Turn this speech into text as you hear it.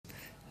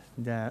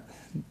the,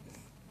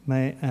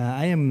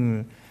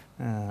 I'm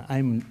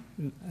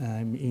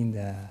in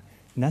the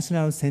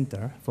National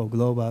Center for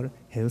Global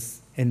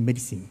Health and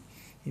Medicine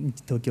in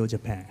Tokyo,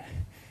 Japan.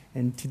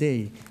 And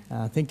today,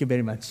 thank you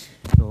very much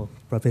to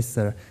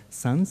Professor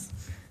Sanz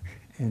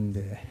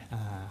and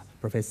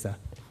Professor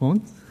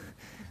Font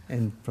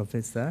and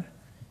Professor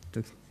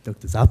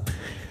Dr. Zapp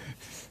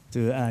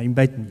to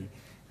invite me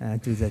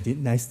to the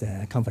nice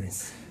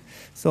conference.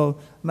 So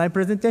my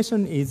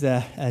presentation is,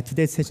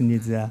 today's session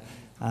is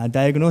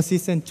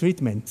diagnosis and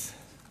treatment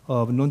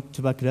of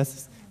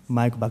non-tuberculous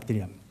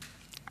mycobacterium,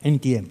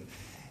 NTM.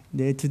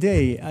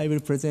 Today I will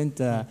present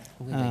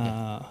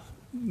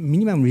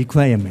minimum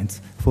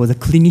requirements for the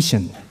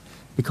clinician,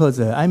 because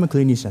I'm a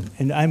clinician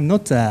and I'm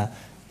not an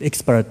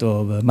expert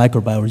of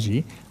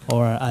microbiology,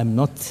 or I'm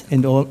not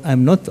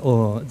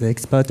the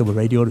expert of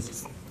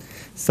radiologist.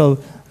 So,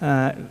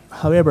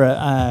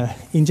 however,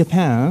 in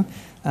Japan,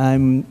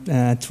 I'm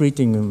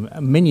treating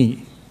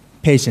many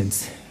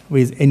patients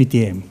with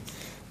NTM.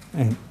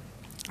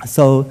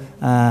 So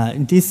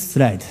this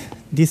slide,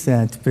 this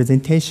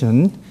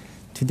presentation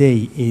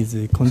today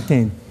is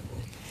contain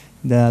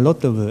a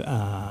lot of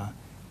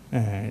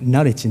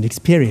knowledge and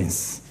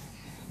experience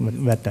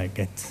what I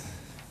get.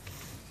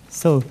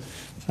 So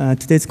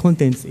today's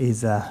content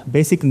is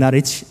basic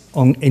knowledge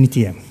on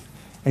NTM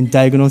and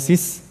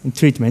diagnosis and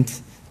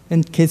treatment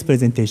and case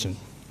presentation.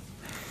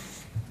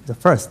 The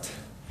first,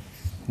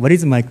 what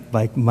is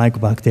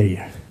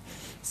mycobacteria?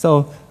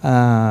 So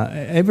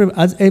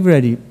as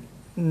everybody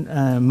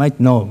might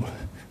know,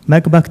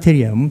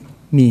 mycobacterium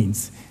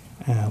means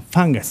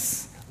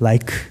fungus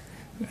like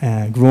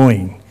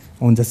growing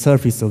on the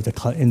surface of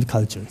the end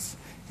cultures.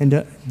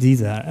 And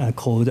these are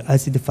called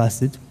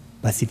acid-fast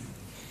bacilli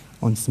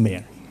on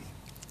smear.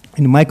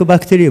 And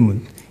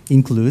mycobacterium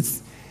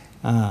includes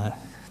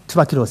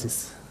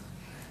tuberculosis,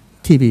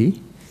 TB.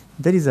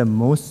 That is the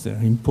most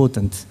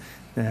important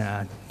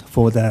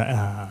for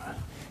the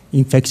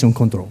infection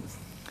control.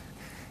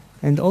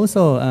 And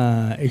also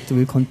it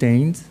will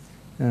contain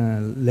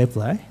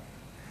lepri,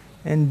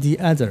 and the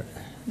other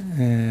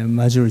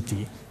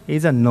majority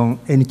is a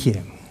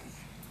non-NTM.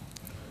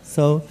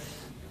 So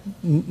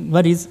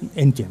what is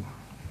NTM?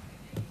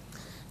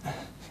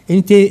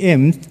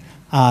 NTMs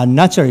are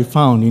naturally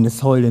found in the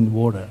soil and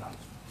water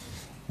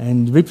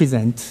and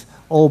represent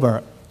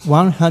over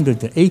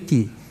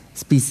 180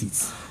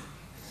 species.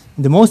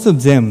 The most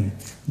of them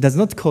does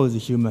not cause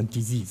human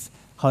disease.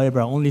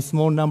 However, only a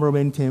small number of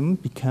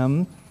NTM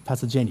become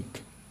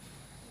pathogenic.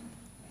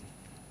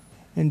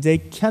 And they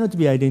cannot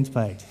be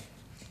identified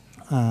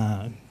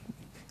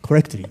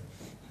correctly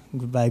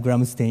by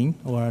gram stain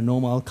or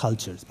normal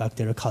cultures,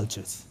 bacterial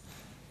cultures.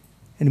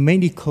 And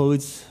mainly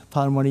cause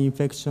pulmonary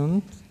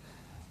infection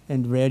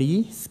and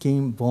rarely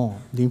skin,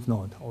 bone, lymph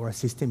node, or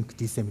systemic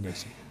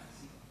dissemination.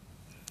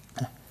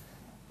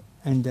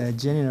 And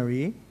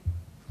generally,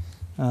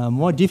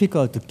 more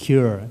difficult to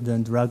cure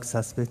than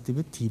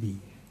drug-susceptible TB.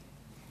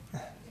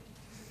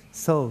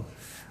 So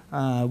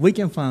we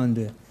can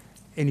find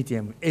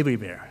NTM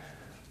everywhere.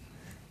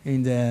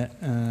 In the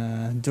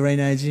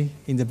drainage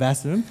in the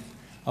bathroom,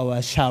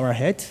 or shower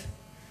head,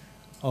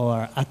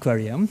 or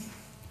aquarium,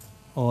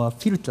 or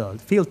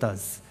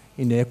filters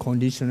in the air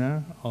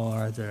conditioner,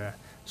 or the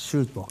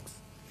shoe box,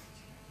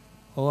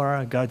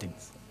 or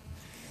gardens.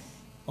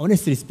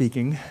 Honestly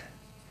speaking,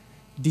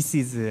 this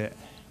is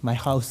my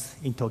house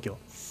in Tokyo.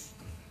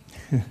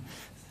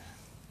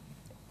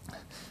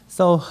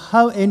 So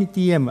how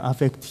NTM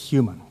affects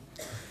human?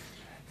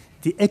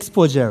 The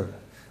exposure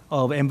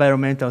of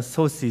environmental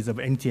sources of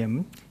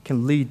NTM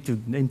can lead to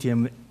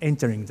NTM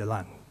entering the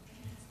lung.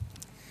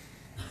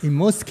 In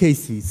most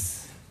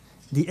cases,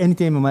 the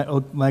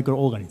NTM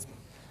microorganisms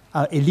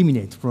are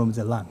eliminated from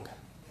the lung.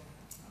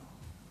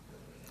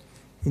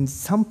 In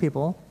some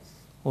people,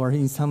 or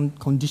in some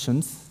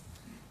conditions,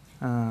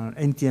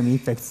 NTM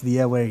infects the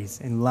airways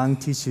and lung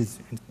tissues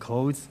and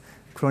causes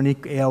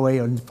chronic airway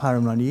or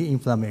pulmonary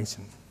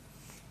infection.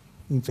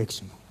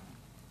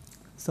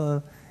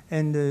 So,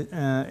 and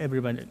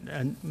everybody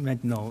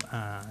might know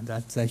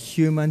that the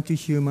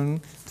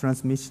human-to-human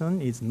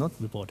transmission is not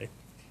reported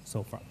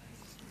so far.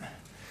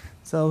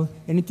 So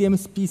NTM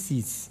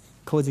species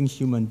causing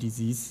human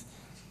disease,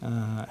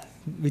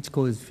 which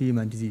causes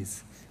human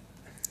disease.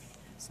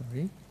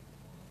 Sorry.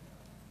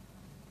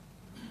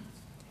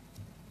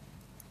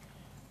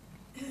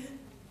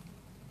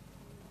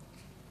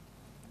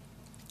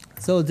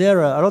 So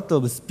there are a lot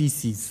of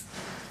species,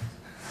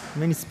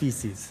 many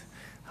species.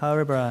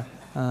 However,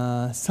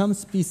 some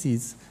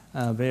species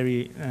are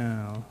very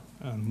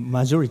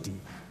majority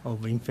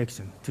of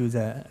infection to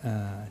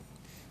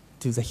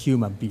the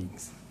human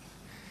beings.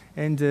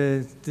 And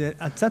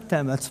at that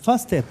time, the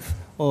first step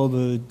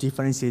of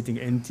differentiating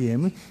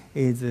NTM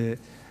is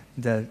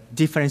the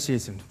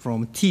differentiation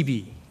from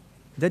TB.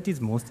 That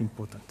is most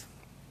important.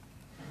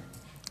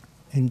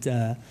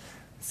 And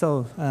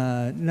so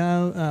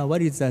now,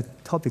 what is the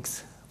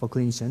topics for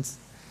clinicians?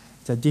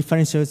 The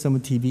differentiation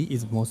of TB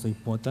is most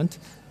important.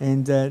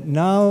 And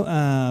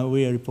now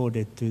we are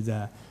reported to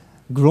the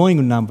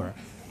growing number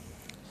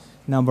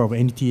number of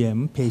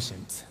NTM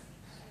patients.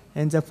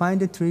 And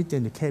find a treat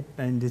and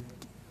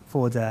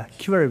for the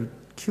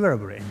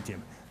curable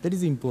NTM. That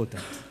is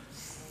important.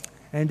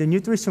 And the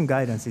nutrition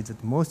guidance is the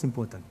most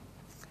important,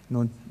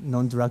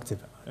 non-drug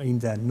therapy, in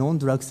the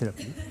non-drug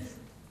therapy.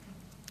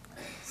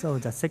 So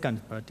the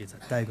second part is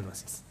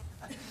diagnosis.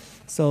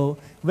 So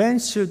when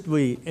should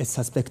we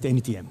suspect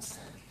NTMs?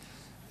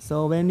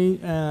 So when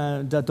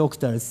the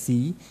doctors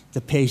see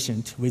the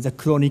patient with a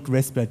chronic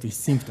respiratory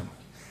symptom,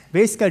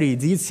 basically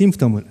these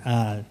symptoms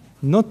are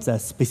not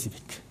that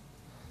specific,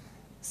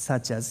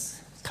 such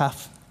as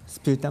cough,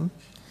 sputum,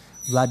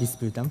 bloody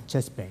sputum,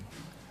 chest pain,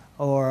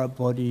 or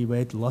body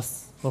weight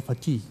loss or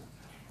fatigue,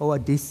 or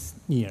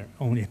dyspnea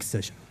on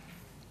exertion.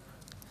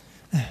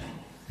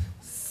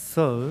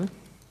 So,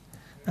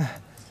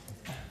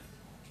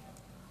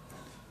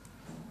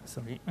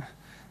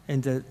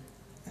 and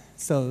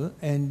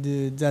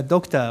the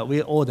doctor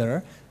will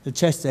order the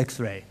chest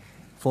X-ray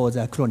for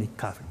the chronic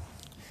cough.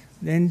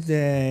 Then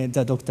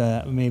the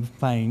doctor might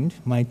find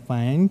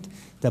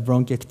the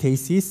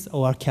bronchiectasis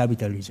or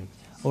cavity lesion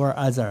or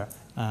other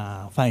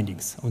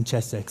findings on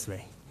chest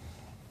X-ray.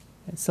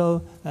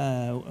 So,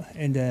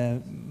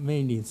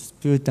 mainly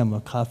sputum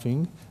or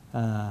coughing,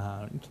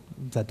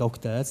 the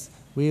doctors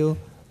will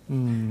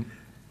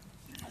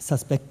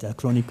suspect a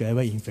chronic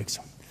airway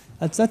infection.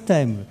 At that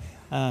time,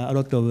 a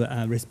lot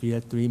of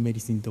respiratory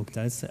medicine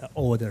doctors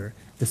order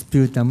the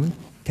sputum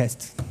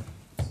test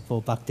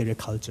for bacterial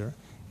culture.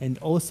 And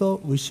also,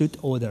 we should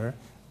order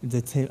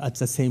at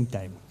the same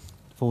time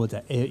for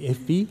the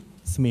AFP,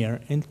 smear,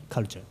 and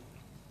culture.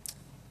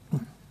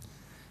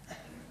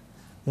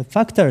 The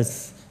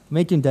factors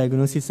making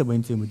diagnosis of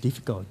NTM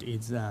difficult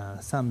is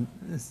some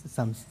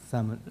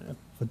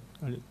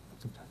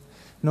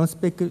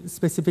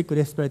non-specific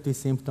respiratory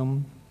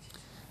symptom,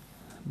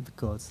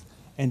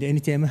 and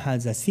NTM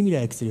has a similar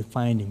X-ray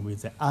finding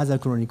with the other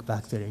chronic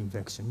bacterial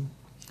infection.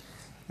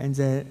 And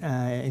the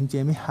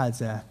NTM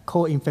has a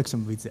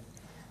co-infection with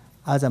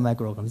other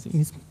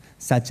microorganisms,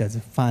 such as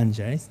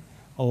fungi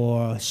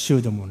or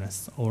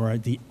Pseudomonas or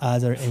the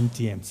other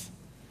NTMs.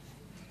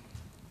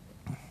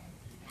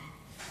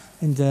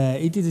 And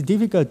it is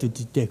difficult to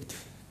detect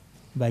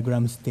by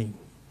gram stain.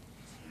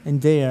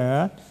 And they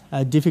are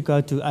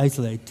difficult to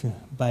isolate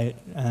by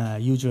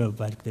usual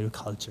bacterial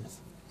cultures.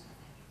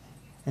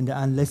 And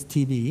unless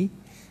TB,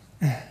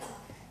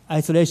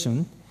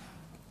 isolation,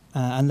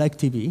 unlike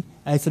TB,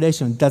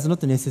 isolation does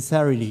not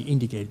necessarily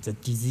indicate the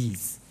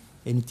disease,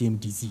 NTM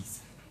disease.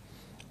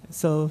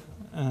 So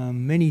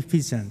many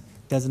physicians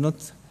does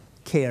not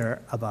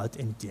care about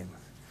NTM.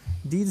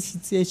 This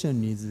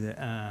situation is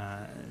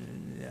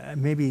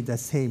maybe the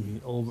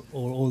same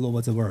all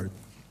over the world.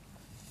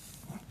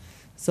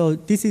 So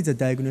this is the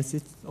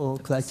diagnosis or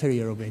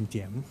criteria of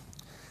NTM.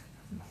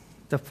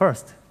 The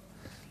first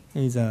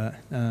is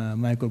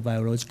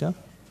microbiological.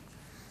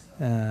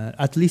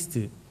 At least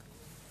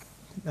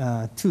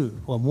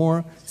 2 or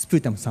more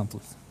sputum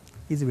samples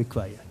is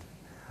required.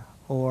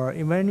 Or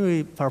when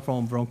we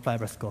perform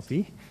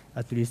bronchofibroscopy,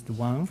 at least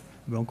 1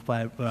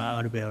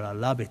 bronchoalveolar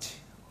lavage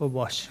or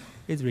wash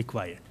is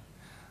required.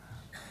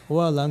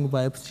 Or lung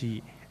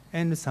biopsy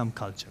and some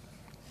culture.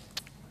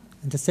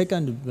 And the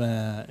second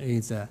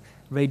is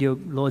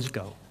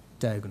radiological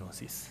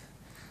diagnosis.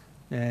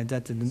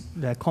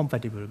 That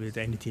compatible with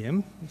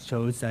NTM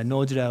shows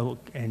nodular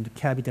and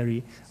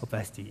cavitary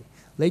opacity.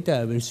 Later,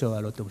 I will show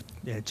a lot of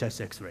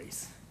chest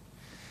X-rays.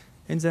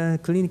 And the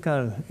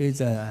clinical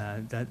is,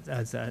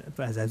 as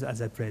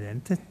I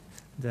presented,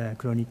 the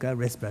chronic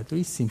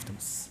respiratory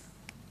symptoms.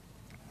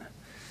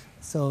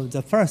 So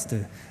the first,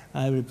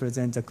 I will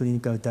present the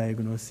clinical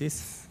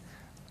diagnosis.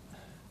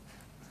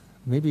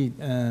 Maybe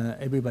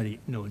everybody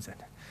knows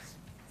that.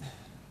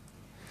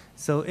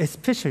 So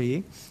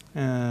especially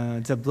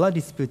the bloody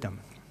sputum.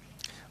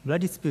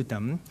 Bloody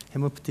sputum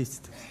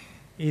hemoptysis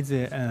is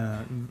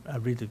a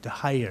little bit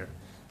higher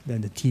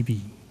than the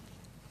TB.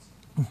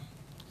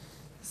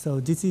 So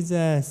this is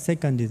the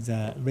second is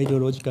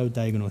radiological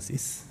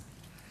diagnosis.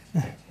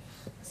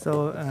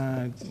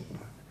 So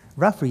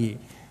roughly,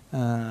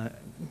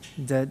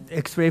 the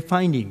X-ray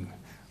finding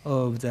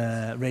of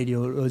the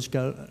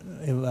radiological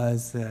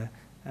was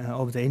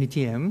of the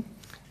NTM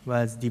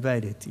was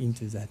divided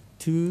into the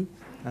 2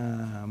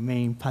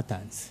 main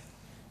patterns.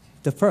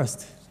 The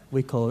first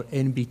we call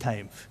NB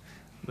type,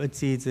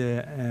 which is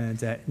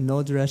the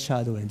nodular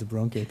shadow and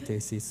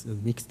bronchiectasis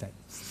mixed type.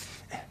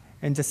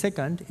 And the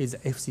second is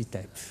FC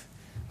type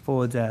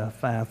for the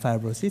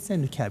fibrosis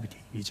and cavity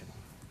region.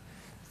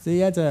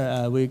 The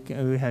other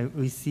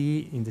we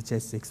see in the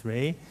chest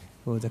X-ray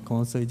for the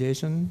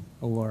consolidation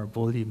or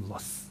volume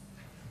loss.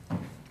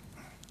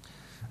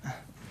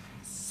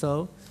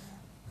 So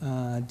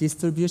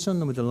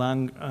distribution of the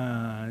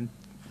lung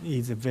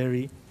is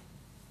very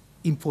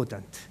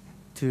important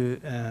to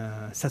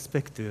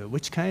suspect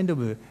which kind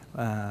of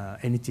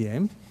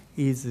NTM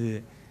is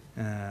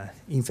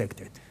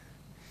infected.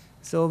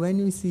 So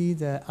when we see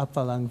the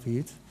upper lung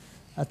field,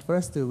 at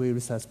first we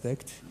will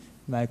suspect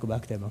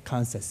Mycobacterium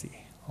cancersi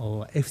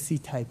or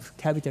FC type,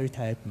 cavitary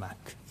type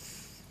MAC.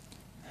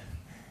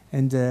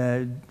 And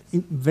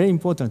very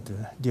important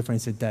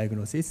differential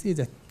diagnosis is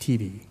a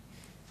TB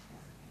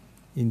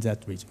in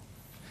that region.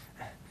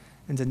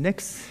 And the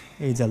next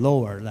is a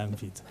lower lung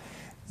field.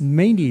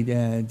 Mainly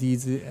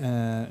these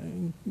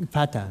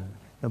patterns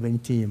of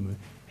NTM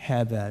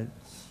have a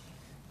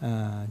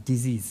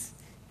disease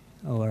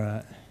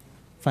or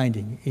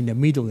finding in the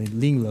middle and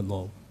lingual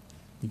lobe.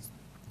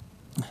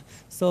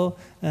 So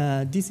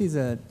this is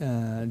a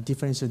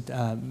differential.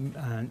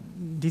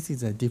 This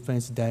is a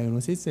differential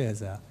diagnosis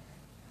as a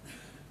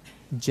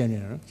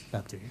general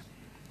bacteria.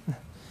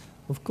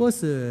 Of course,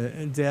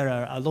 there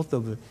are a lot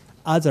of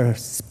other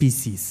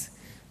species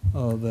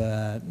of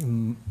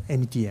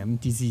NTM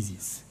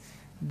diseases.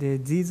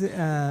 These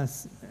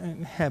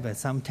have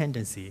some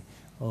tendency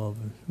of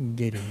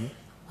getting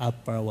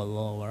upper or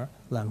lower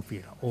lung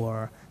field,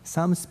 or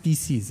some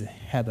species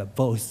have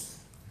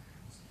both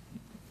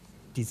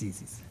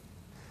diseases.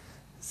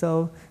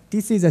 So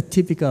this is a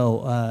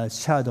typical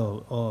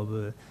shadow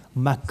of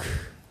MAC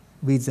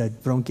with a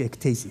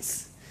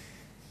bronchiectasis.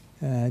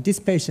 This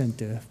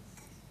patient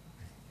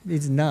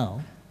is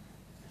now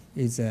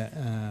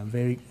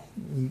very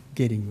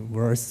getting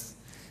worse,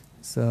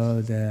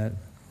 so that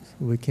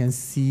we can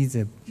see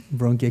the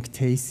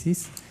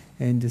bronchiectasis,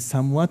 and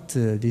somewhat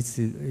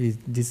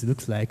this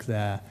looks like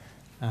the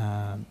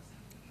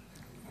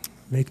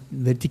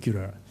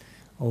reticular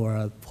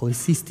or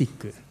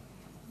polycystic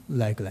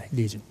like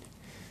lesion.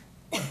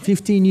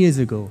 15 years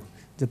ago,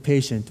 the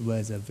patient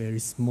was a very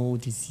small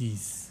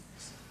disease.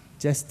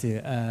 Just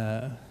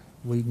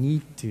we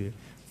need to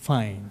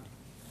find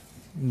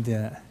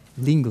the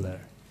lingular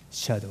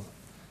shadow.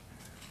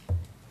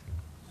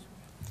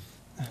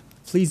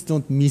 Please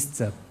don't miss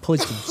the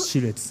positive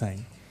silhouette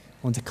sign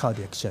on the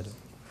cardiac shadow.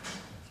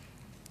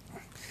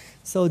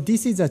 So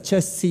this is a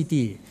chest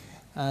CT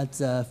at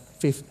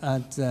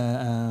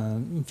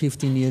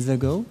 15 years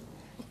ago,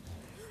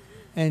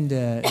 and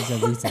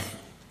the reason,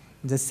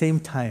 the same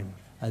time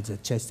as the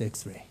chest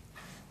X-ray.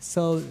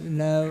 So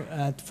now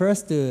at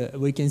first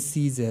we can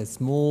see the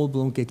small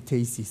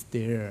bronchiectasis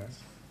there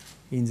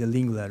in the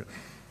lingular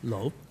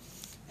lobe.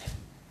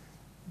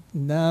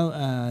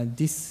 Now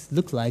this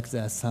looks like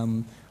there's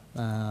some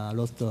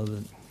lot of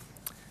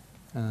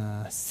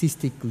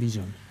cystic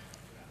lesion,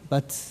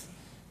 but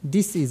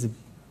this is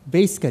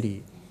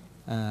basically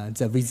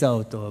the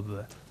result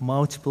of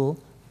multiple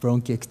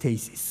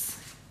bronchiectasis.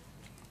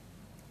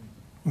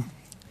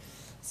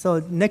 So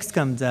next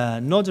comes the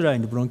nodular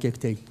and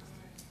bronchiectatic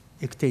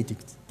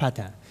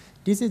pattern.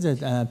 This is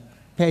a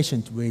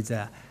patient with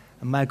a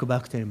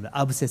Mycobacterium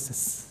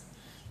abscessus.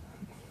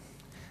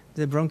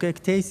 The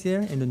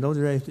bronchiectasia and the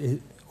nodular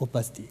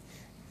opacity.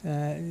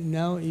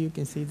 Now you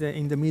can see that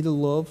in the middle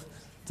lobe,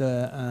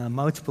 the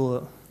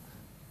multiple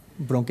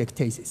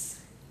bronchiectasis.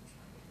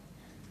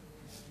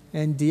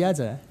 And the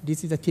other,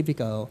 this is a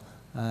typical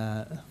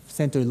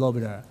central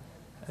lobular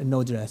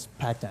nodular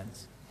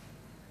patterns.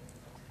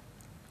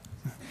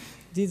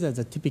 These are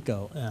the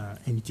typical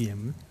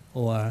NTM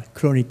or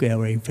chronic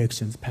airway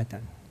infections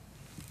pattern.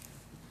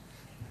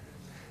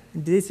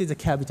 This is a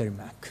cavitary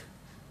MAC.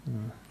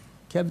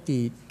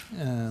 Cavity,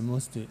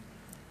 mostly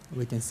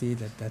we can see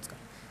that that's gone.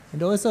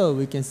 And also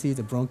we can see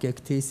the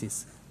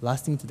bronchiectasis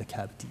lasting to the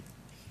cavity.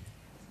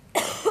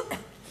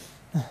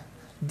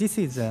 This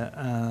is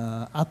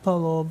a upper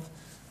lobe,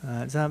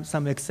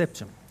 some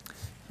exception.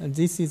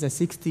 This is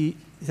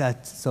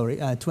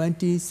a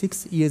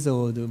 26 years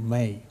old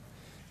male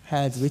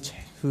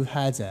who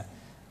has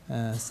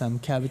some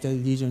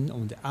cavitary lesion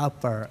on the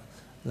upper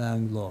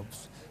lung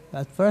lobes.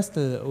 At first,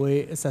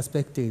 we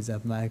suspected a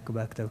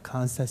Mycobacter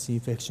cancerous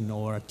infection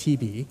or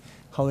TB.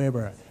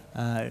 However,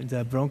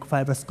 the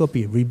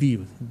bronchofibroscopy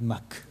revealed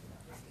MAC.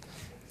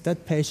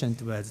 That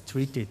patient was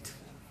treated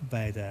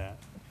by the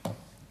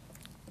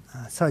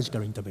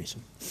surgical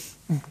intervention.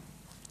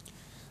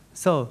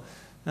 So,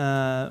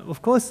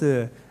 of course,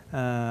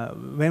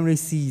 when we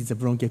see the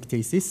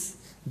bronchiectasis,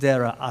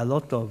 there are a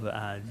lot of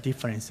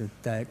different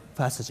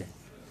pathogens.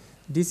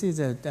 This is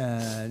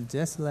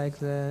just like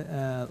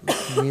the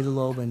middle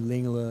lobe and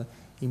lingular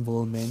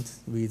involvement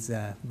with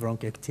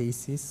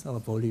bronchiectasis or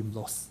volume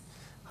loss.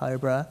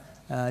 However,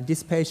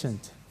 this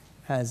patient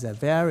has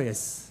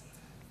various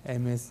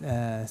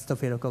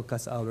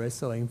Staphylococcus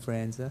aureus or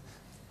influenza,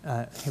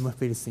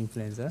 Haemophilus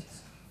influenza,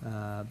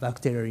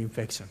 bacterial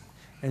infection,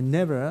 and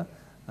never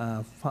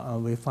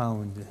we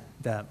found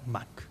the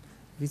MAC.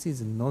 This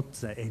is not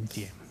the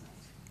NTM.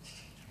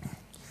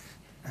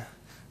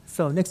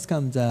 So next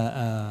comes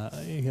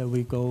here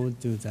we go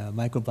to the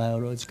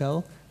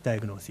microbiological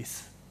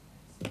diagnosis.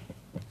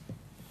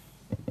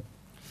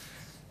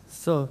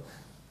 So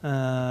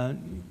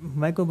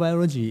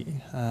microbiology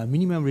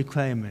minimum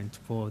requirement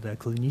for the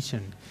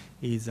clinician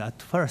is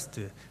at first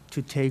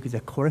to take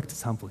the correct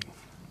sampling.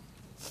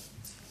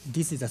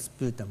 This is a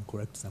sputum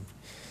correct sampling.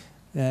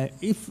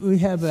 If we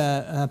have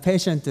a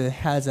patient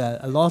has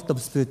a lot of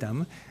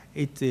sputum,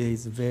 it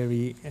is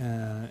very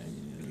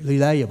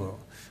reliable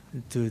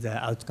to the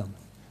outcome.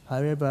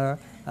 However,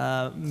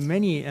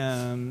 many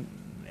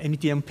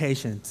NTM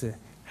patients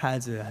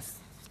has a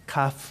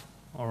cough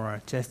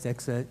or chest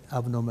X-ray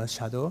abnormal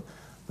shadow,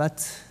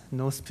 but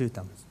no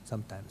sputum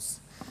sometimes.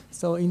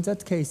 So in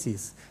that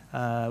cases,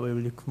 we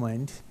will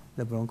recommend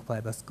the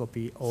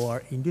bronchofibroscopy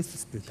or induced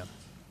sputum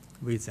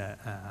with a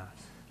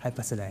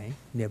hypersaline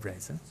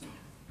nebulizer.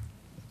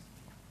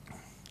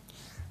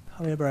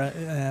 However,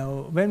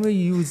 when we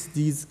use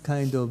these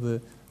kind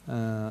of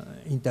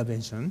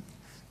intervention,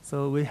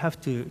 so we have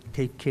to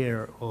take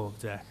care of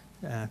the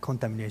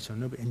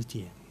contamination of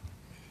NTM.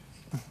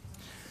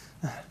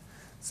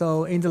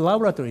 So in the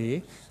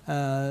laboratory,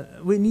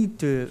 we need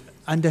to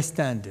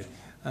understand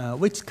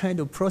which kind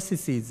of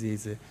processes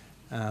is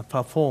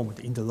performed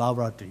in the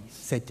laboratory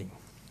setting.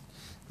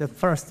 The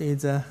first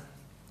is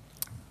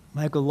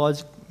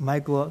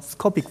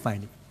microscopic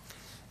finding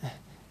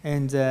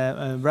and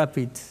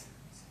rapid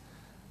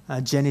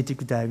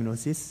genetic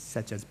diagnosis,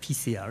 such as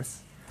PCRs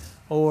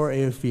or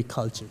AFP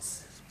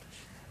cultures.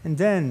 And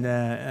then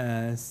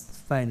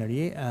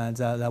finally,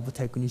 the lab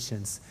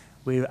technicians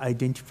will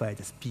identify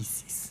the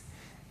species.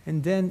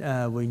 And then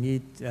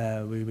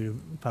we will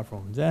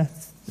perform the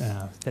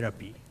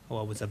therapy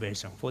or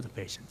observation for the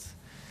patients.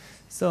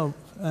 So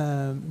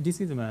this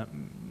is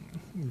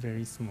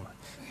very small.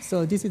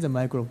 So this is a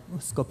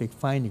microscopic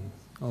finding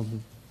of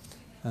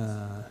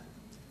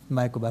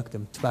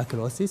Mycobacterium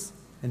tuberculosis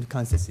and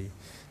cancer.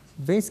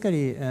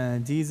 Basically,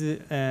 these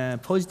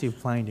positive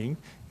finding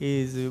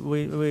is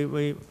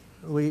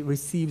we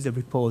receive the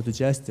report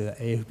just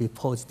AFP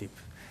positive.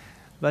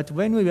 But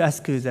when we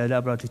ask the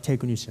laboratory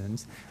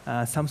technicians,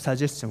 some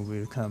suggestion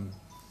will come.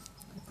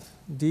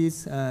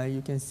 This,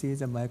 you can see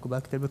the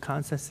Mycobacterium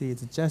cancer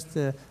is just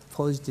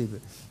positive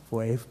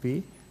for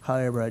AFP.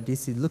 However,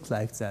 this looks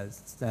like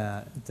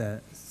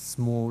the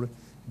small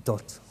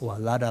dot or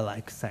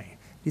ladder-like sign.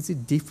 This is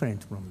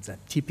different from the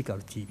typical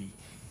TB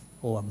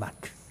or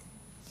MAC.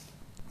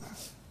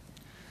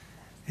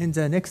 And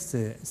the next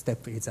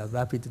step is a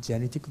rapid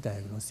genetic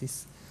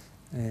diagnosis.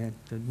 And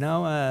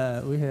now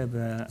we have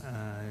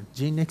a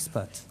gene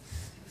expert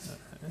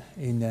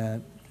in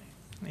the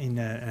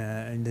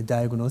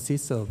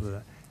diagnosis of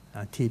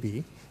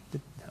TB,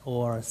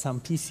 or some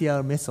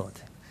PCR method.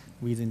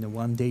 Within the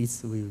 1 day,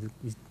 we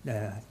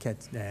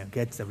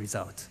get the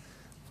result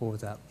for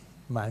the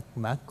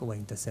MAC or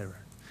intercellular.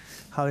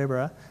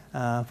 However,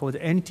 for the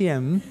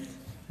NTM,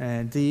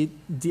 the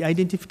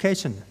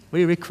identification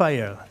we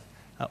require,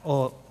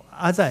 or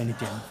other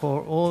NTM,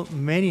 for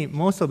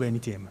most of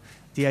NTM,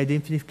 the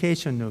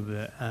identification of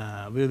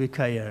will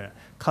require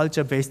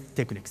culture-based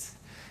techniques,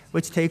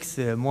 which takes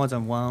more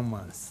than 1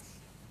 month.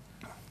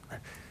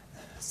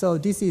 So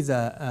this is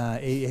a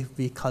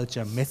AFP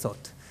culture method.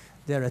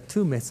 There are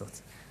 2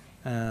 methods: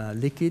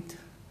 liquid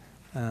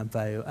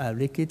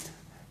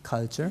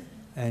culture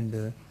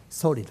and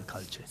solid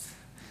cultures.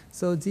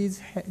 So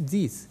these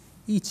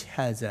each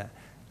has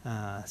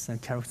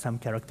some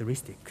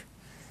characteristic.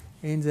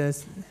 In the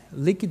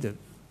liquid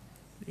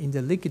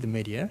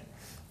media,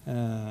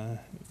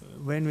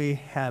 when we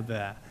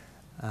have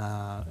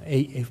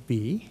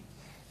AFP,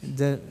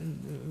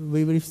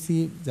 we will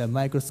see the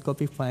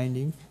microscopic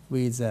finding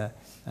with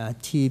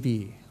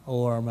TB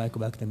or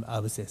Mycobacterium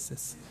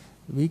abscessus,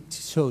 which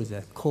shows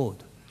a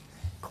code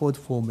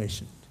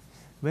formation.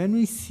 When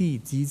we see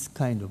these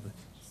kind of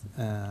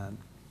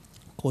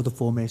code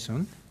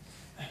formation,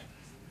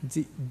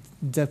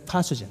 the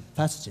pathogen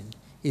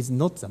is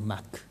not the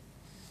MAC.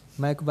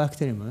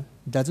 Mycobacterium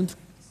doesn't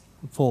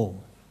form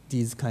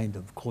these kind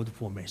of code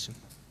formation.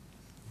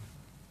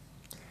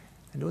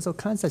 And also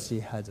cancer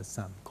has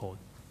some code.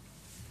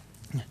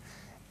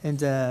 And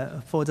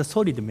for the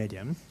solid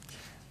medium,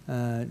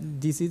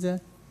 this is a,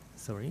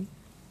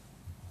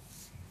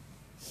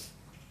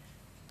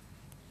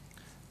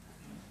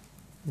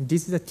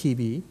 this is a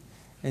TB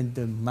and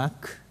the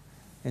MAC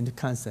and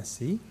cancer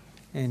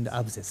and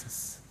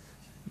abscesses.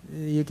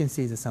 You can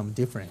see there's some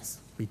difference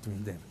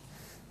between them.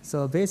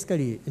 So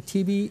basically,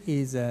 TB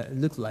is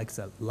look like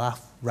the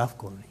rough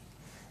colony,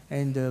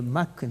 and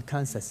MAC and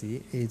cancer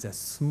is a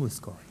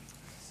smooth colony,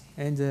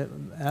 and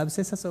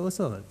abscessus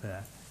also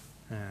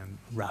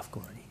rough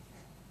colony,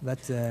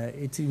 but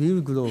it will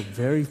grow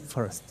very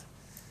fast.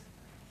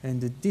 And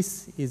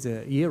this is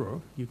a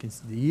yellow. You can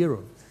see the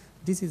yellow.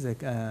 This is a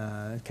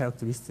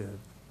characteristic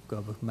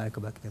of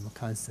Mycobacterium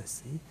cancer.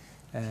 This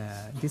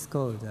is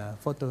called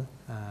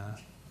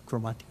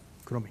photochromic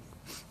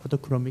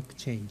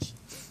change.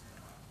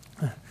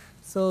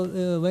 So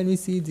when we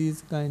see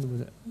this kind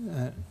of,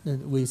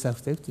 we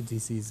suspect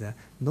this is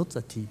not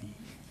a TB,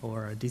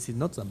 or this is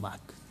not a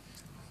MAC.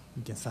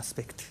 We can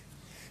suspect.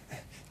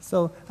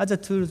 So as a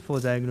tool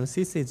for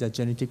diagnosis is a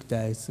genetic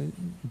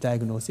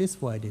diagnosis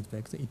for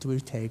identification. It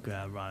will take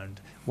around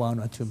 1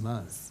 or 2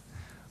 months,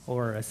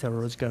 or a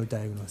serological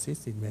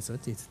diagnosis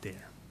method is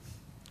there.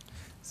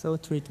 So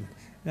treatment.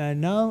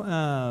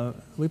 Now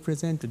we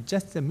present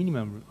just the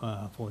minimum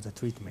for the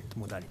treatment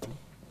modality.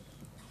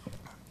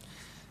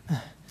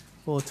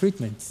 For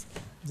treatments,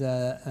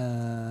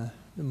 the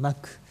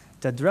MAC,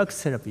 the drug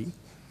therapy,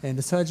 and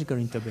the surgical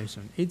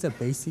intervention is the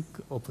basic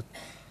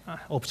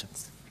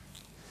options.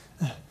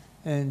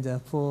 And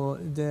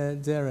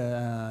there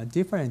are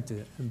different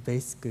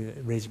basic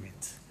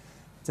regimens.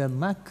 The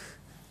MAC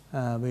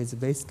was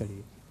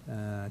basically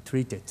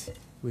treated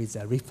with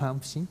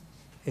rifampicin,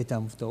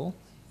 etambutol,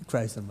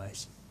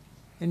 clarithromycin,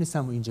 and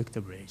some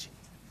injectable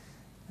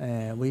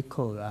agent. We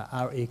call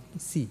RAC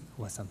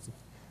or something.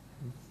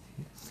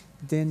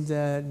 Then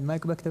the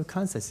Mycobacterium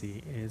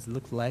cancerci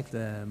look like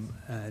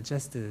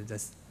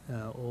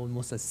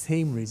almost the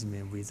same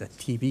regimen with a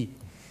TB.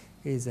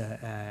 Is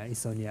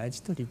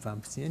isoniazid,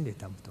 rifampicin, and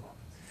etambutol.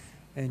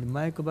 And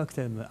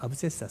Mycobacterium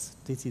abscessus,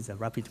 this is a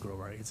rapid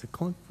grower. It's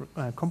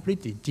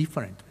completely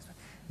different.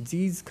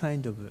 These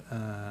kind of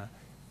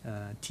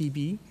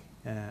TB,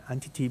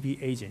 anti-TB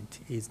agent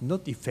is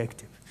not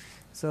effective.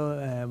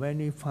 So when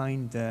we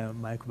find the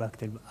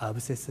Mycobacterium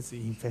abscessus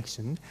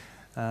infection,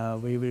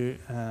 we will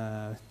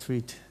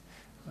treat.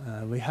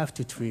 We have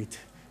to treat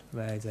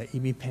with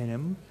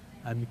imipenem,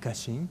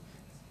 amikacin,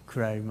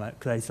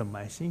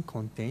 clarithromycin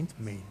contained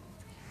main.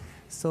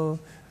 So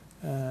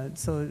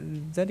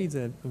that is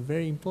a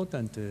very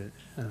important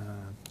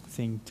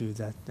thing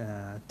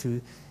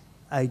to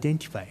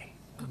identify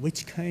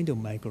which kind of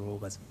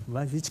microorganism,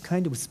 which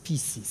kind of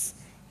species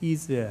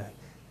is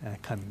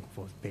coming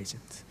for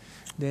patients.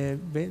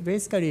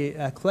 Basically,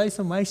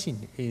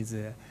 clarithromycin is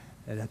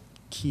the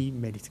key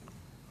medicine.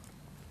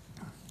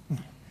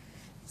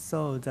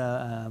 So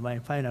my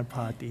final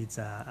part is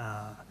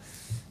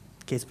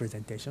case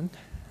presentation.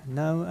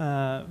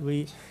 Now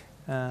we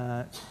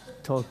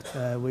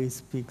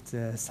speak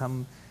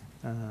some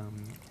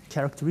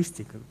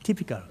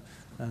typical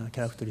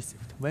characteristic.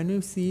 When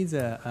you see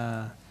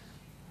the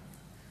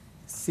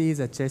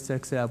chest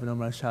X-ray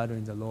abnormal shadow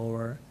in the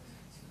lower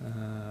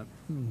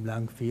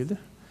lung field,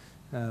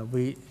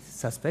 we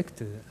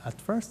suspect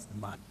at first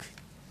MAC.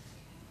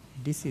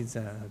 This is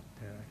a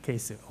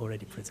case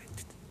already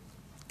presented.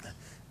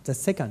 The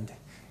second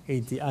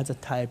is the other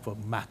type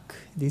of MAC.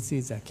 This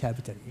is a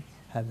cavitary,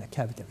 have a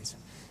cavitation.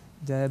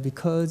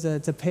 Because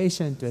the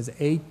patient was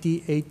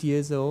 88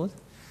 years old,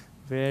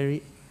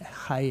 very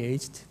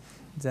high-aged,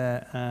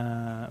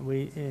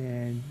 we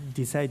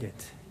decided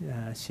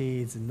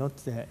she is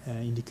not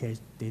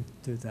indicated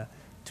to the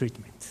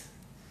treatment.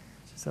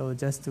 So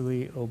just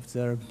we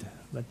observed,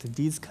 but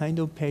these kind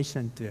of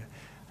patients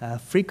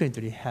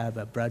frequently have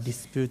a blood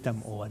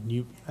disputum or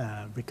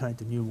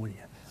recurrent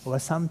pneumonia, or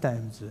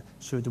sometimes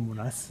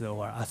Pseudomonas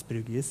or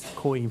Aspergillus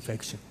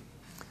co-infection.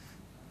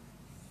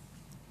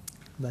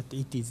 But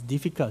it is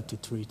difficult to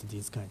treat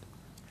this kind.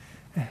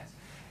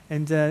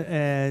 And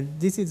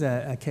this is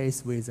a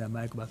case with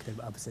Mycobacterium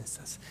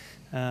abscessus.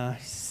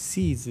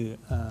 She is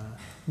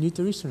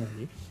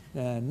nutritionally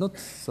not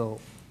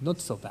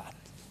so bad.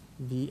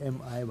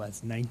 BMI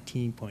was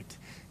 19 point.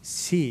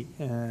 She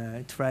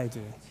tried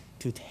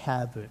to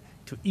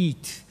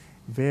eat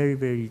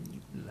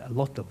a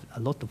lot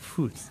of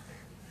foods,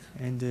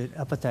 and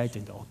appetite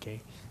is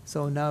okay.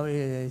 So now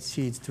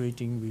she is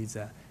treating with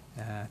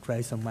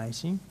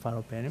clarithromycin,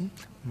 pharopenem,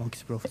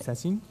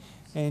 moxifloxacin,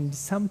 and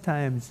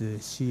sometimes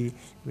she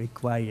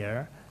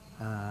require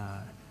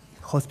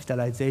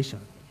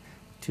hospitalization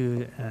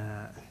to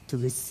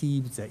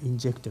receive the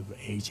injectable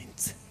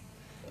agents.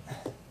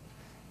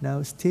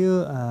 Now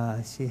still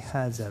she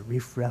has a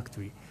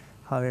refractory,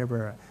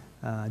 however,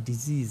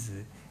 disease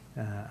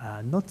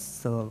are not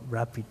so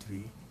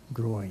rapidly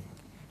growing.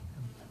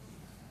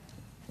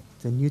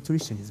 The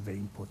nutrition is very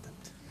important.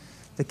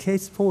 The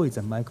case 4 is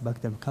a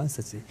Mycobacterium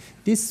cancerci.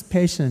 This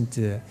patient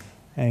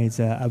is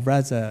a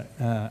rather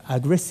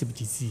aggressive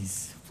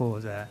disease for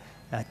the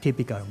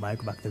typical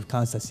Mycobacterium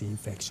cancerci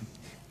infection,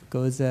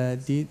 because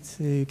this,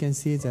 you can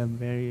see the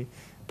very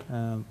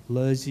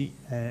large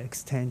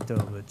extent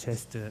of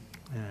chest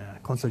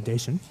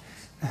consolidation,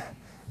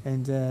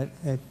 and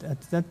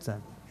at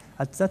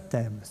that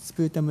time,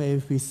 sputum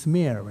AFP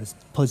smear was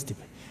positive,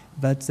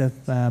 but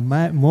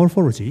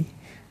morphology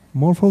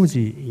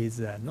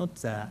is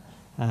not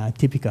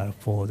typical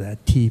for the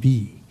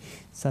TB.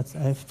 So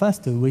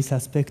first, we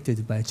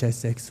suspected by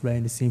chest X-ray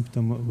and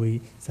symptom,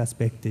 we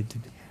suspected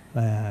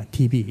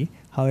TB.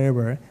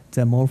 However,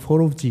 the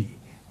morphology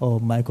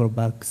of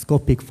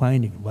microscopic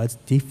finding was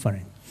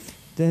different.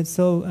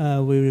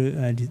 So we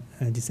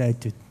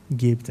decided to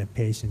give the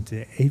patient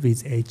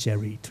with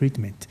HRE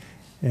treatment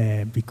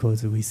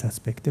because we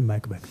suspected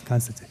Mycobacterium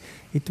cancer.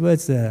 It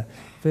was a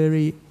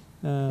very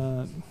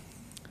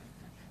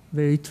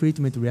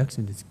treatment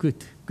reaction is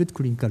good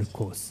clinical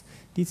course.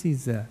 This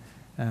is the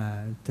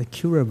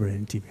curable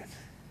NTM.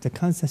 The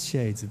cancer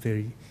share is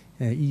very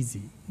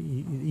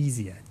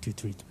easier to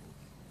treat.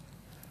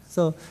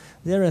 So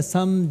there are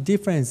some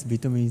difference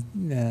between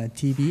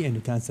TB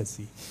and cancer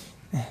C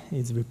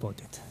is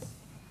reported.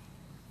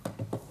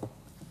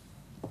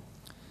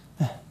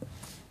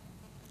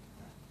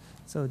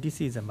 So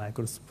this is a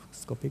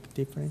microscopic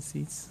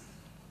differences.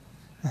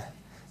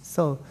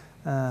 So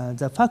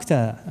the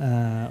factor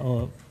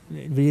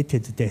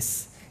related to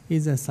death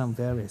is some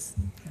various.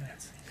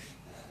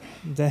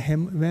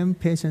 When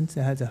patient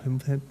has a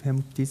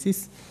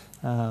hemoptysis,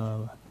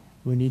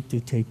 we need to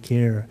take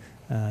care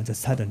the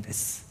sudden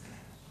death.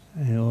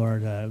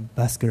 or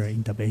vascular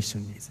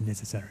intervention is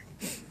necessary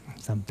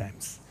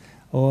sometimes.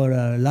 Or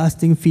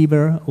lasting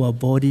fever or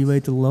body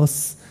weight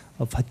loss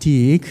or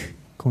fatigue,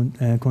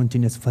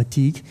 continuous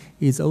fatigue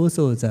is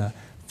also the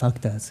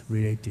factors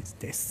related to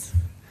this.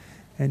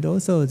 And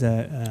also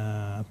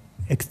the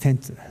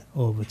extent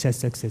of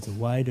chest X-rays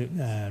wide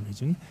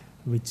region,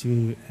 which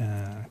will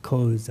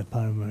cause the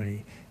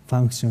pulmonary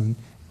function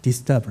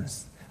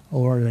disturbance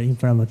or the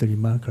inflammatory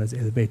markers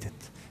elevated.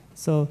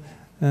 So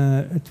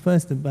at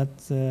first, but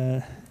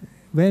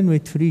when we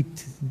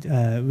treat,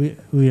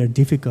 we are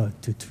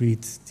difficult to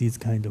treat these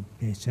kind of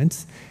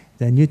patients.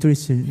 The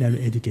nutritional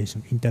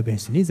education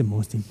intervention is the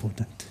most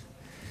important.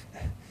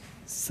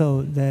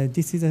 So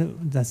this is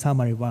the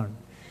summary one.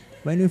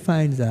 When we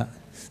find the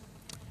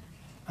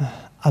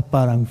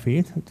upper lung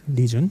field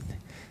region,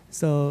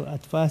 so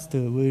at first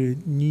we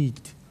need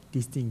to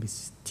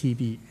distinguish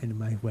TB and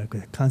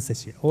myocardial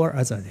cancer or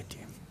other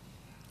NTM.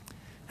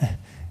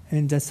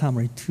 And the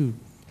summary two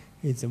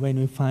is when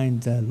we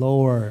find the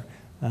lower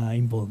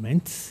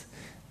involvement,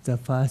 the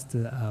first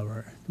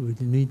hour we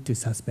need to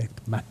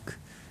suspect MAC.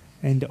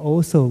 And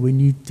also we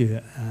need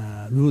to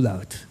rule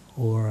out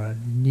or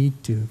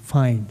need to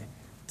find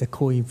the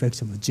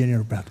co-infection of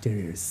general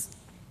bacteria.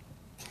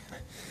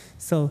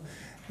 So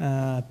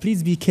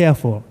please be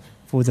careful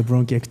for the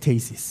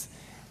bronchiectasis.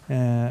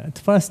 At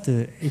first,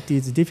 it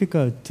is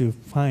difficult to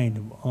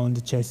find on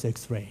the chest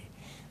X-ray,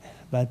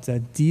 but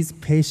these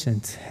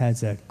patients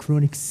has a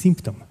chronic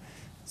symptom.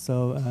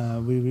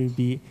 So we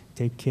will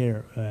take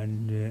care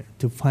and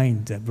to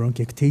find the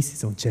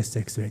bronchiectasis on chest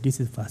X-ray. This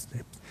is the first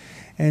step.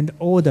 And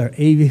order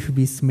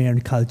AFB smear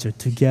culture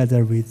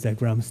together with the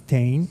gram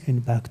stain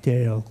and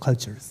bacterial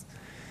cultures.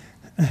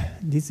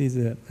 This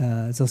is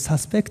so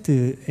suspect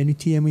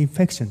NTM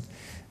infection.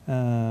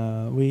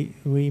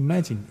 We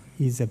imagine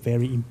is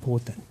very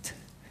important.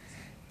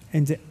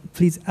 And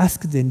please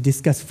ask and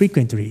discuss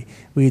frequently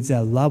with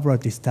the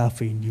laboratory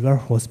staff in your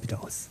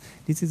hospitals.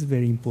 This is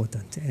very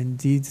important. And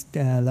this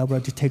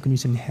laboratory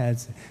technician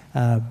has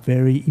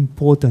very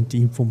important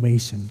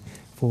information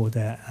for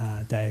the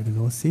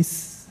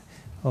diagnosis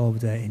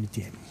of the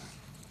NTM.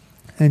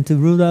 And to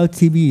rule out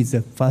TB is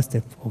the first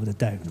step of the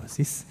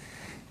diagnosis.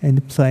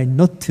 And try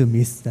not to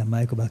miss the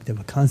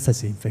mycobacterial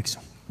cancer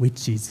infection,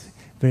 which is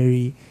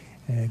very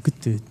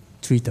good to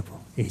treatable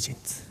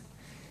agent.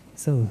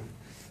 So,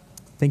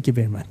 thank you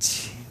very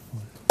much.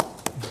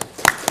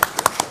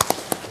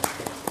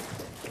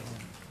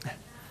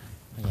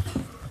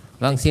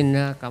 Vâng, xin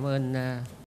cảm ơn